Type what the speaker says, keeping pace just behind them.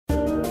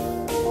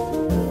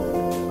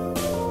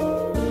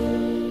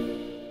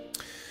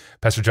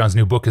Pastor John's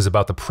new book is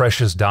about the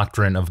precious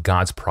doctrine of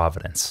God's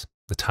providence.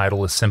 The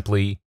title is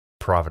simply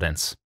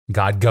Providence.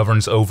 God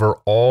governs over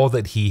all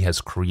that he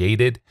has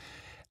created.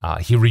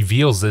 He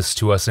reveals this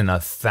to us in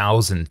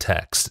 1,000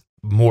 texts,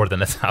 more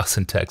than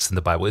 1,000 texts in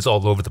the Bible. It's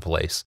all over the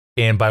place.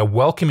 And by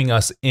welcoming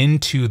us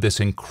into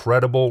this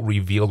incredible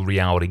revealed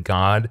reality,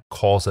 God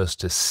calls us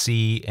to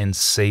see and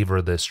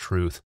savor this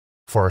truth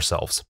for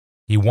ourselves.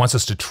 He wants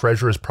us to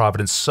treasure his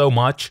providence so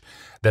much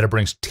that it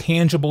brings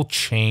tangible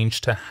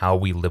change to how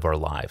we live our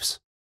lives.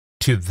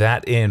 To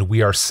that end,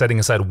 we are setting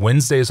aside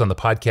Wednesdays on the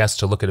podcast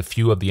to look at a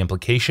few of the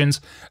implications.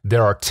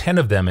 There are 10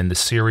 of them in the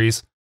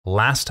series.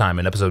 Last time,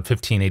 in episode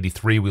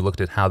 1583, we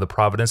looked at how the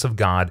providence of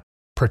God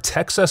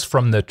protects us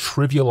from the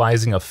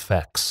trivializing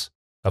effects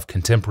of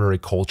contemporary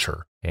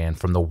culture and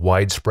from the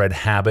widespread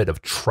habit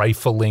of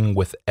trifling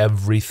with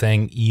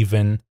everything,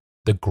 even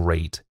the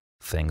great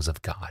things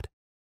of God.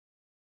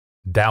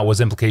 That was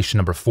implication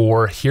number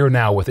 4. Here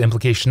now with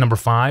implication number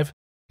 5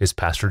 is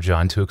Pastor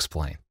John to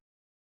explain.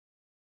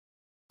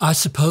 I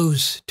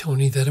suppose,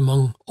 Tony, that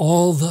among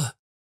all the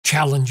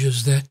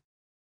challenges that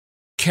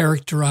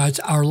characterize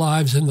our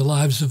lives and the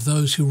lives of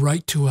those who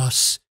write to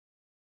us,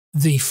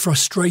 the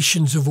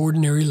frustrations of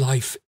ordinary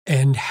life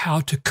and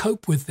how to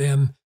cope with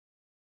them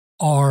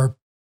are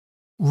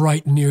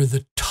right near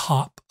the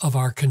top of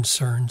our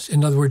concerns.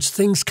 In other words,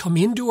 things come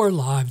into our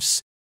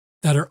lives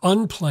that are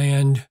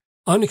unplanned,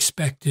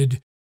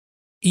 unexpected,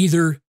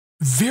 either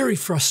very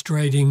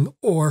frustrating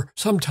or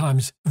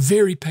sometimes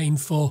very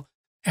painful.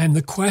 And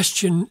the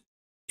question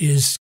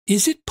is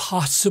it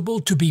possible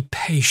to be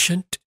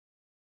patient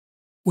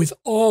with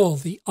all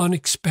the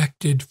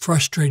unexpected,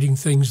 frustrating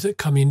things that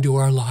come into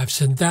our lives?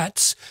 And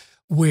that's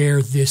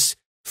where this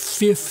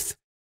 5th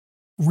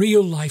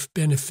real-life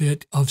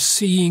benefit of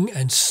seeing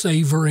and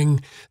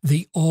savoring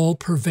the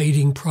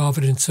all-pervading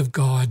providence of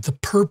God, the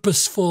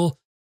purposeful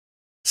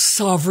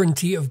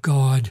sovereignty of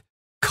God,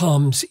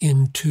 comes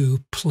into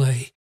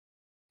play.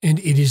 And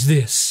it is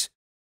this: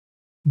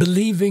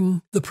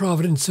 believing the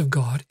providence of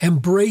God,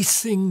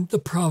 embracing the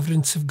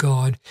providence of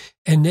God,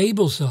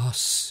 enables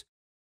us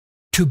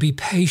to be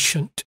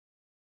patient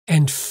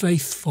and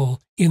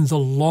faithful in the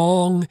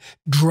long,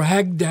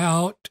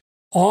 dragged-out,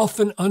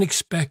 often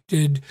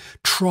unexpected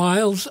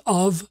trials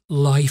of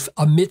life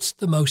amidst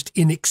the most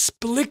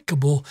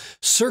inexplicable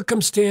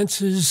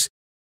circumstances,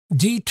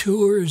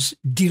 detours,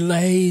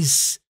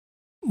 delays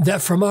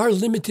that from our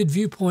limited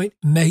viewpoint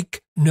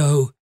make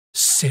no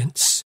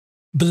sense.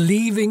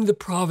 Believing the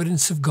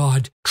providence of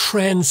God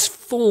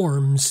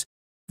transforms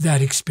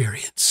that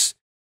experience.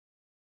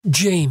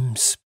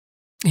 James,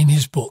 in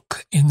his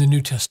book in the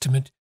New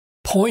Testament,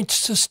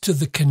 points us to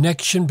the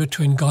connection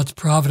between God's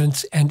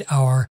providence and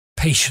our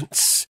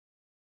patience.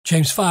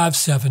 James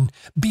 5:7,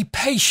 "Be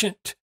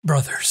patient,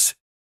 brothers,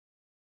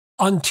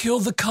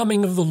 until the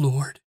coming of the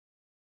Lord.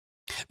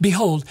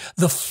 Behold,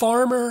 the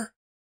farmer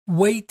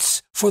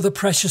waits for the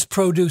precious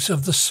produce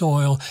of the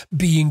soil,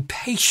 being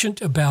patient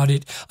about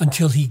it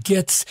until he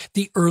gets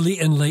the early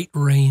and late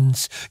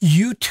rains.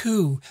 You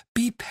too,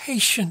 be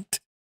patient.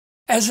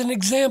 As an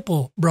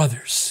example,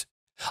 brothers,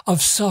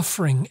 of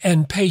suffering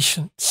and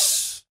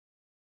patience.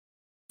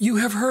 You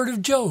have heard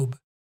of Job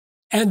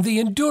and the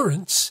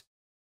endurance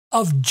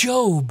of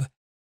Job,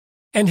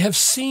 and have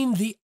seen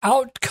the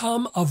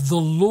outcome of the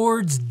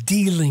Lord's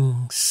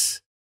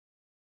dealings,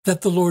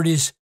 that the Lord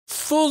is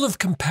full of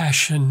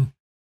compassion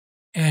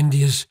and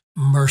is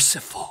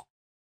merciful."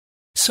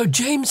 So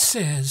James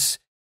says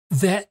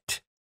that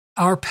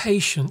our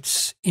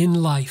patience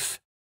in life,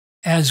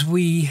 as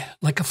we,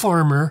 like a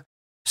farmer,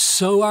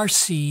 sow our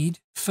seed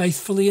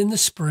faithfully in the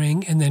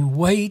spring and then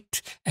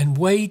wait,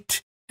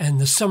 and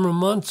the summer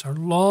months are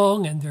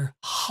long and they're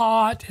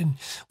hot and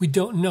we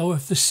don't know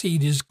if the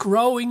seed is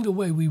growing the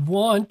way we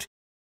want.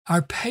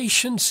 Our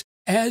patience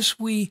as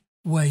we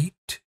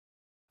wait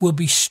will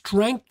be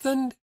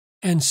strengthened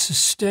and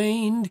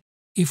sustained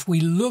if we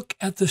look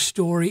at the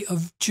story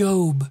of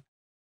Job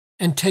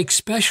and take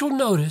special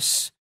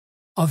notice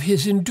of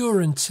his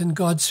endurance and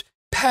God's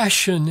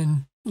passion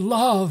and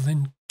love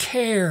and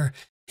care.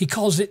 He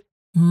calls it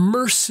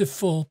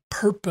merciful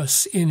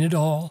purpose in it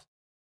all,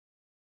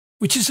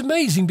 which is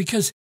amazing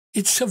because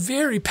it's a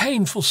very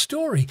painful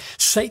story.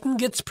 Satan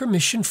gets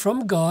permission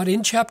from God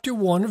in chapter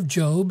 1 of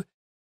Job,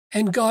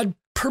 and God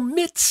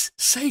permits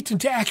Satan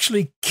to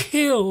actually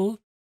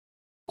kill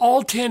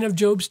all 10 of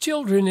Job's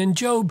children, and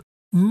Job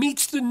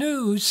meets the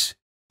news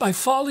by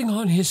falling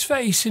on his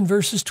face in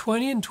verses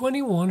 20 and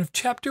 21 of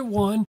chapter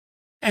 1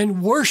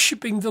 and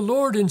worshiping the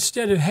Lord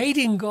instead of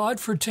hating God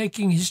for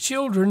taking his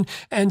children,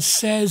 and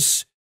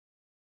says,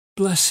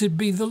 "Blessed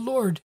be the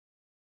Lord.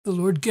 The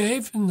Lord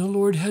gave and the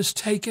Lord has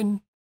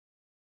taken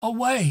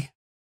away."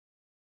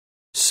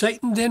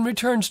 Satan then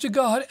returns to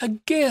God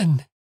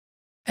again,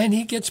 and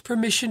he gets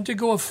permission to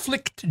go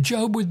afflict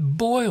Job with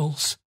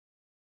boils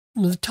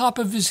from the top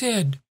of his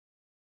head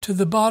to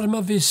the bottom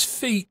of his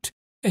feet.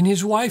 And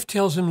his wife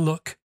tells him,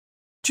 "Look,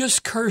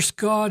 just curse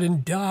God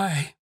and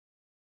die."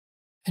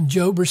 And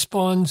Job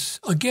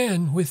responds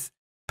again with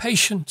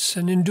patience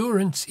and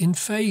endurance in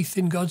faith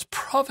in God's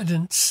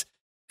providence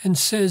and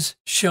says,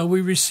 shall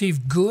we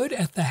receive good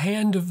at the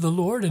hand of the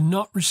Lord and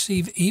not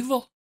receive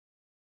evil?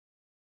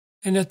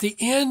 And at the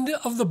end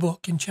of the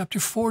book, in chapter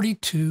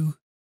 42,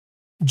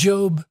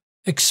 Job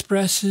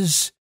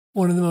expresses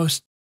one of the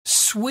most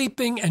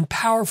sweeping and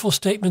powerful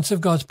statements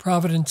of God's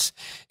providence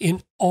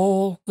in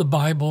all the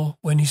Bible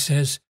when he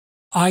says,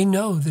 I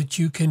know that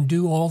you can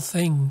do all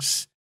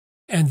things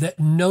and that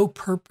no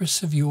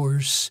purpose of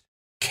yours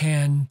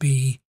can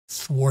be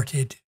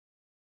thwarted.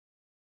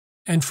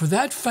 And for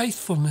that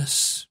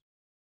faithfulness,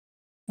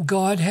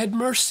 God had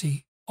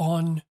mercy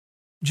on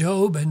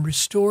Job and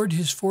restored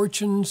his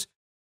fortunes,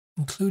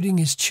 including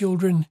his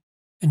children.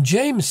 And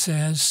James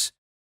says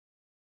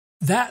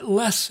that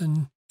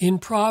lesson in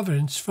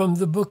providence from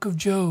the book of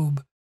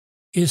Job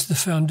is the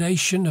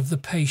foundation of the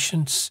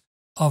patience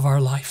of our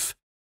life.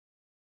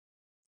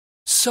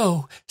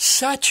 So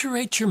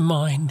saturate your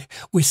mind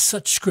with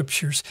such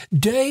scriptures.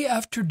 Day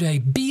after day,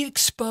 be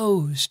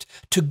exposed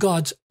to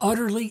God's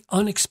utterly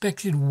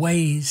unexpected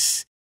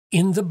ways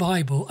in the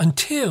Bible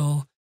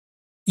until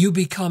you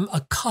become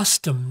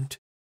accustomed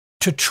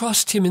to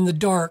trust him in the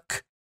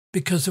dark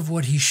because of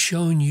what he's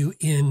shown you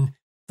in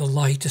the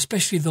light,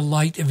 especially the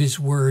light of his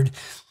word.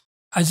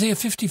 Isaiah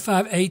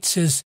 55:8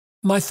 says,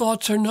 my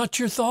thoughts are not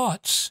your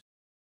thoughts,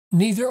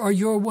 neither are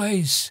your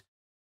ways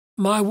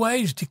my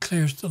ways,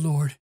 declares the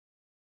Lord.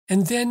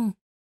 And then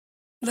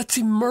let's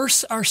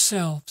immerse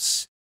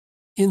ourselves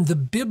in the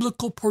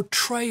biblical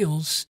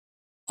portrayals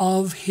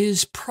of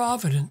his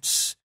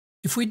providence.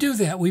 If we do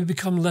that, we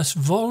become less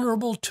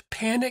vulnerable to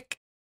panic,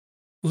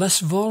 less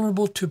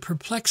vulnerable to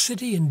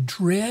perplexity and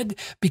dread,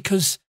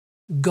 because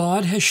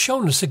God has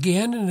shown us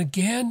again and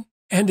again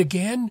and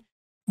again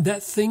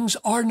that things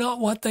are not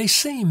what they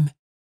seem,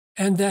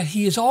 and that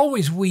he is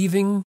always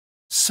weaving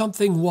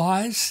something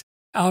wise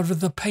out of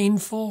the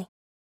painful,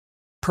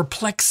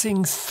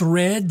 perplexing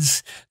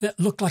threads that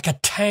look like a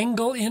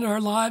tangle in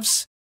our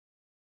lives.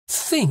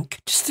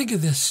 Just think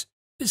of this.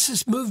 This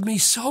has moved me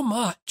so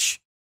much.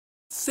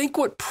 Think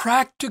what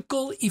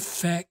practical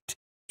effect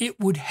it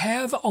would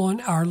have on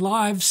our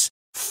lives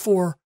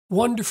for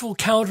wonderful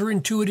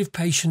counterintuitive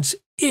patience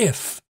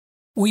if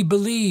we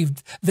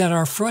believed that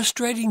our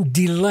frustrating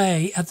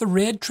delay at the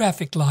red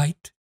traffic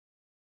light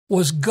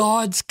was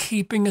God's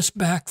keeping us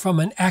back from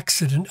an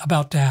accident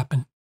about to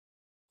happen.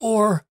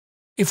 Or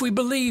if we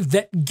believed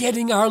that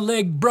getting our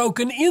leg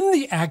broken in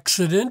the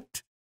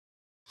accident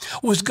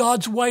was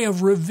God's way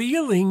of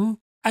revealing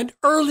an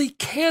early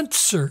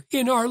cancer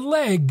in our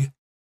leg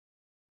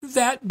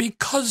that,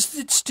 because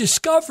it's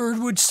discovered,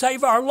 would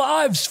save our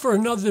lives for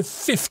another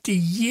 50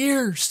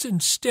 years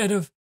instead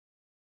of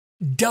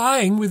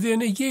dying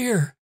within a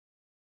year.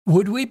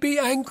 Would we be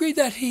angry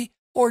that he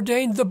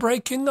ordained the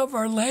breaking of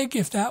our leg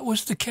if that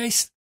was the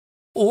case?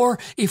 Or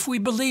if we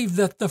believed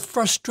that the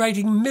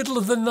frustrating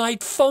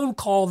middle-of-the-night phone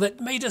call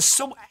that made us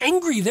so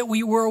angry that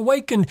we were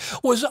awakened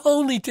was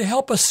only to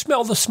help us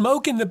smell the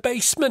smoke in the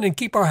basement and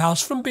keep our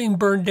house from being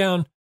burned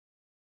down?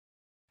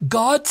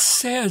 God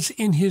says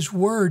in his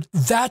word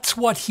that's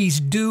what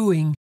he's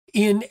doing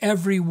in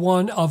every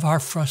one of our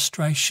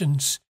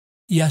frustrations.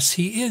 Yes,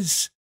 he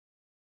is.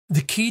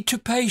 The key to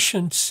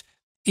patience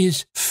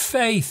is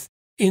faith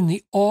in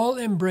the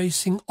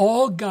all-embracing,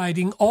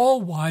 all-guiding,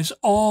 all-wise,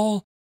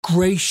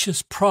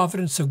 all-gracious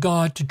providence of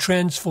God to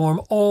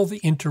transform all the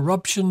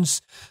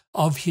interruptions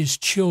of his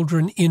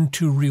children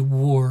into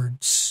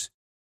rewards.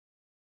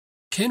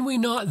 Can we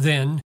not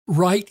then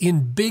write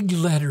in big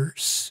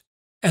letters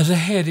as a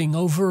heading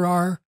over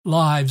our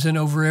lives and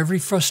over every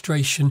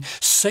frustration,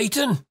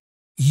 Satan,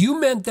 you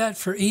meant that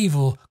for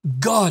evil,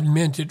 God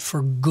meant it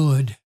for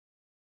good?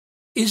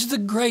 Is the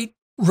great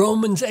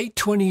Romans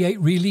 8:28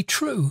 really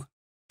true?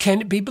 Can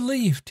it be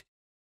believed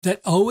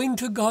that owing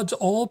to God's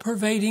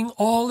all-pervading,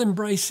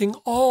 all-embracing,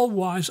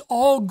 all-wise,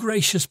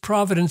 all-gracious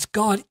providence,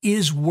 God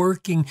is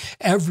working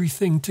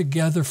everything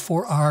together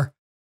for our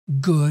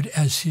good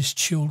as his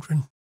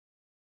children?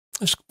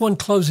 There's one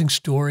closing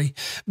story.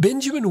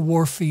 Benjamin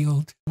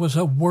Warfield was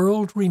a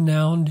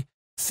world-renowned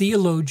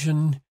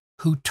theologian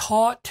who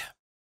taught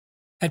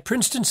at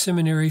Princeton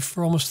Seminary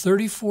for almost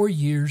 34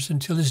 years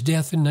until his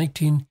death in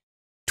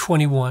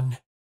 1921.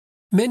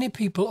 Many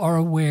people are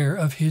aware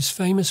of his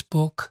famous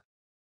book,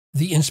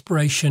 The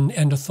Inspiration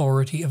and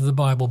Authority of the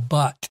Bible,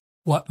 but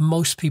what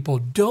most people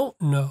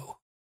don't know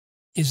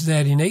is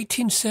that in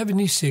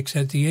 1876,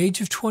 at the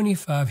age of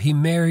 25, he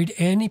married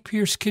Annie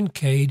Pierce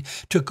Kincaid,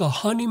 took a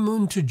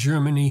honeymoon to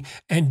Germany,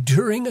 and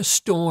during a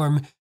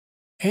storm,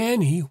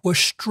 Annie was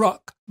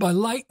struck by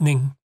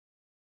lightning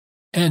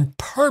and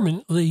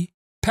permanently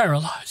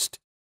paralyzed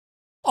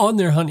on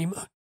their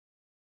honeymoon.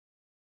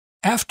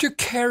 After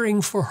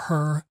caring for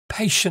her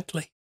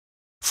patiently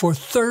for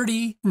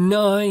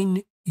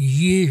 39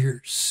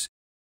 years,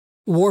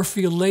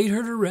 Warfield laid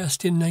her to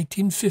rest in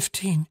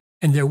 1915,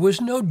 and there was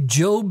no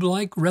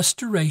Job-like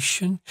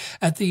restoration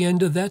at the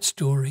end of that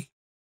story.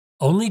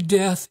 Only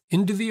death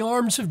into the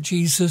arms of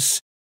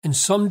Jesus and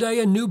someday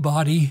a new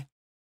body.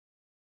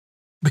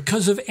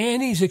 Because of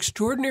Annie's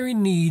extraordinary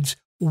needs,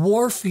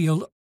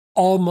 Warfield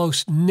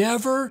almost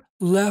never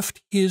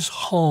left his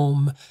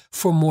home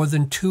for more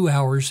than 2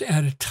 hours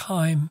at a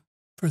time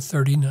for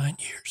 39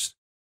 years.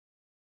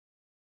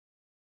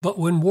 But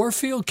when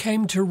Warfield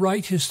came to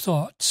write his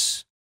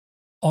thoughts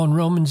on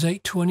Romans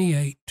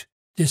 8:28,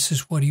 this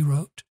is what he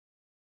wrote.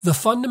 The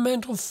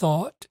fundamental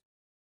thought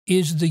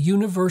is the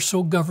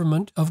universal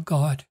government of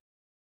God,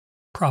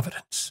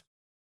 providence.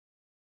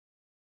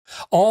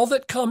 All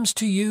that comes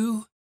to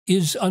you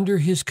is under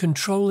his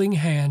controlling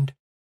hand.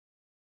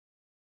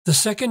 The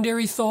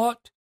secondary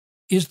thought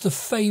is the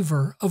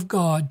favor of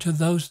God to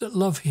those that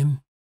love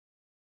him.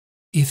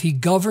 If he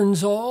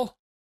governs all,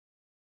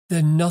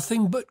 then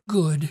nothing but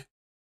good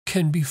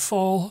can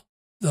befall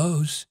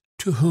those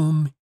to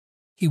whom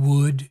he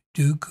would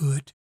do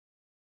good.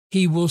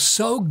 He will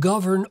so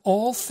govern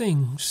all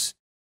things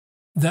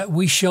that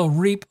we shall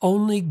reap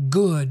only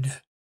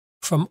good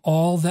from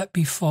all that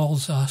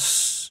befalls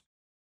us.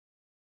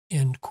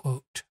 End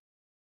quote.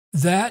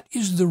 That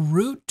is the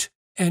root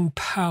and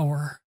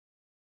power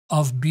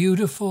of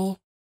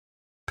beautiful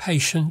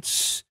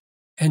patience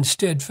and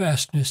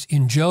steadfastness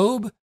in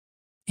Job,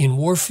 in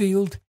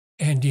Warfield,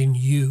 and in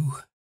you.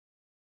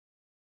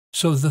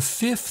 So the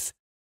fifth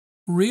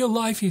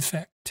real-life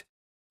effect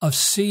of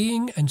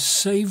seeing and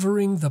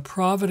savoring the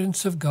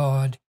providence of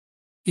God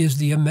is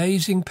the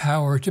amazing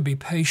power to be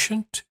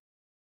patient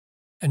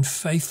and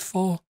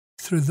faithful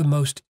through the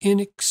most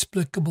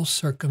inexplicable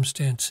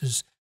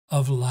circumstances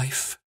of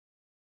life.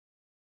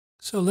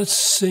 So let's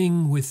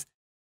sing with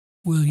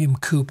William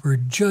Cooper,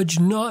 judge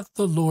not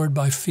the Lord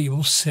by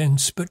feeble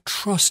sense, but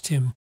trust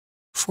him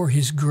for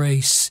his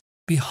grace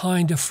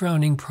behind a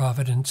frowning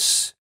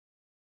providence.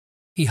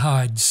 He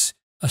hides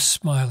a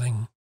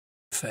smiling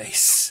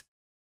face.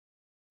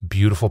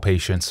 Beautiful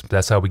patience.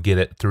 That's how we get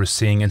it, through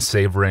seeing and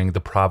savoring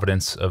the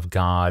providence of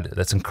God.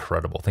 That's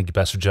incredible. Thank you,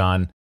 Pastor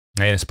John.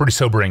 And it's pretty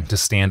sobering to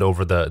stand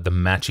over the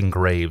matching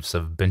graves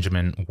of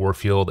Benjamin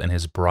Warfield and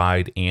his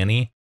bride,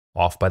 Annie,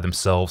 off by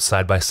themselves,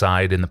 side by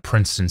side in the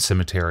Princeton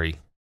Cemetery.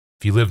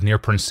 If you live near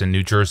Princeton,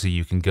 New Jersey,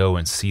 you can go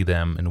and see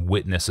them and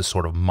witness a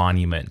sort of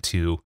monument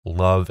to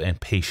love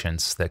and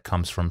patience that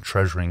comes from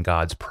treasuring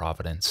God's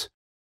providence.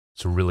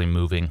 It's really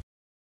moving.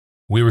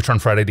 We return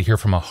Friday to hear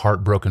from a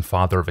heartbroken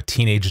father of a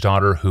teenage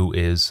daughter who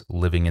is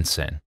living in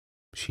sin.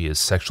 She is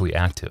sexually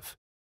active.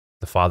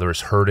 The father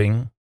is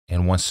hurting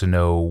and wants to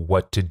know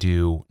what to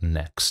do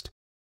next.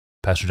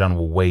 Pastor John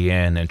will weigh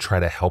in and try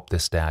to help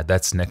this dad.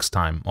 That's next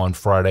time on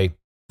Friday.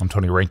 I'm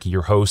Tony Reinke,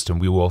 your host, and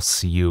we will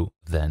see you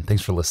then.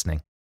 Thanks for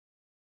listening.